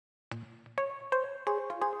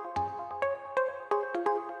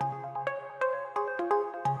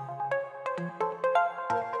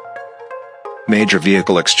Major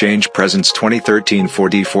Vehicle Exchange presents 2013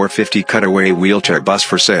 Ford E450 Cutaway wheelchair bus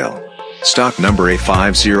for sale. Stock number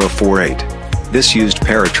A5048. This used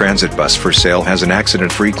paratransit bus for sale has an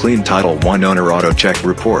accident-free clean Title I owner auto check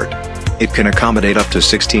report. It can accommodate up to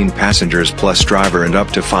 16 passengers plus driver and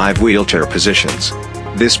up to 5 wheelchair positions.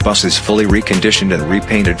 This bus is fully reconditioned and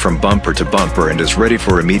repainted from bumper to bumper and is ready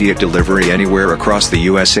for immediate delivery anywhere across the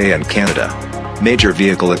USA and Canada. Major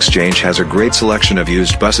Vehicle Exchange has a great selection of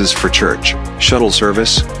used buses for church, shuttle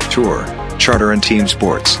service, tour, charter and team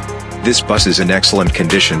sports. This bus is in excellent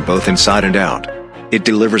condition both inside and out. It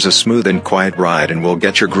delivers a smooth and quiet ride and will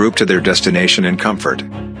get your group to their destination in comfort.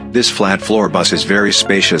 This flat-floor bus is very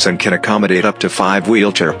spacious and can accommodate up to 5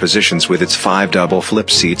 wheelchair positions with its 5 double flip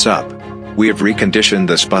seats up. We have reconditioned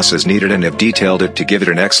this bus as needed and have detailed it to give it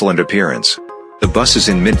an excellent appearance. The bus is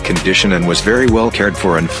in mint condition and was very well cared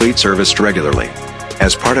for and fleet serviced regularly.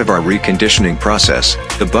 As part of our reconditioning process,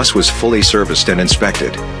 the bus was fully serviced and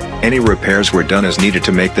inspected. Any repairs were done as needed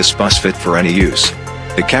to make this bus fit for any use.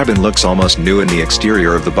 The cabin looks almost new and the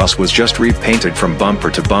exterior of the bus was just repainted from bumper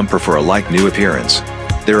to bumper for a like-new appearance.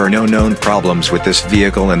 There are no known problems with this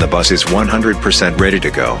vehicle and the bus is 100% ready to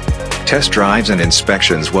go. Test drives and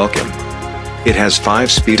inspections welcome. It has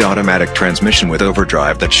 5-speed automatic transmission with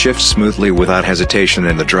overdrive that shifts smoothly without hesitation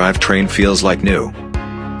and the drivetrain feels like new.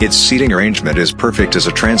 Its seating arrangement is perfect as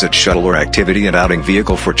a transit shuttle or activity and outing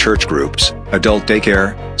vehicle for church groups, adult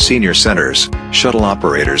daycare, senior centers, shuttle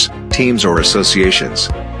operators, teams or associations.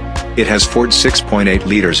 It has Ford 6.8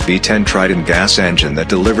 liters V10 Triton gas engine that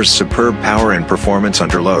delivers superb power and performance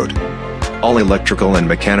under load. All electrical and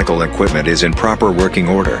mechanical equipment is in proper working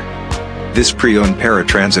order. This pre-owned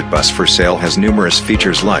paratransit bus for sale has numerous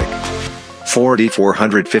features like Ford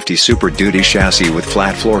E450 Super Duty chassis with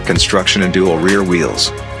flat floor construction and dual rear wheels,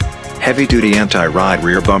 heavy-duty anti-ride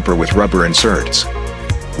rear bumper with rubber inserts,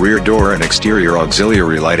 rear door and exterior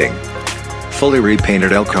auxiliary lighting, fully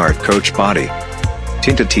repainted Elkhart coach body,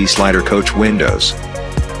 tinted T-slider coach windows,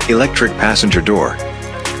 electric passenger door,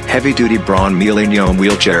 heavy-duty Braun Millennium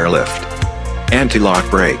wheelchair lift, anti-lock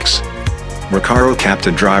brakes, Recaro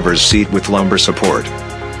captain driver's seat with lumbar support,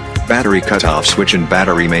 battery cutoff switch and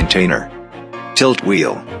battery maintainer, tilt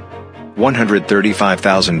wheel,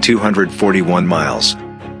 135,241 miles,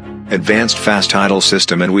 advanced fast idle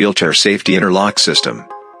system and wheelchair safety interlock system,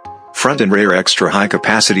 front and rear extra high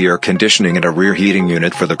capacity air conditioning and a rear heating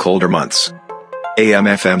unit for the colder months,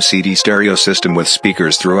 AM/FM CD stereo system with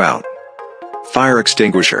speakers throughout, fire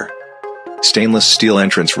extinguisher, stainless steel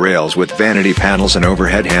entrance rails with vanity panels and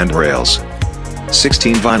overhead handrails,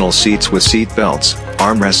 16 vinyl seats with seat belts,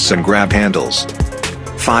 armrests and grab handles,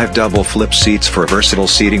 5 double flip seats for versatile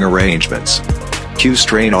seating arrangements,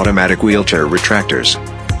 Q-strain automatic wheelchair retractors,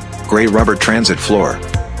 gray rubber transit floor,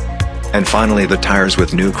 and finally the tires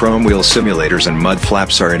with new chrome wheel simulators and mud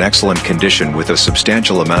flaps are in excellent condition with a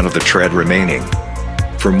substantial amount of the tread remaining.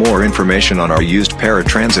 For more information on our used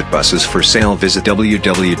paratransit buses for sale, visit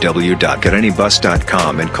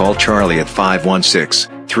www.getanybus.com and call Charlie at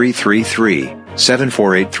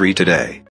 516-333-7483 today.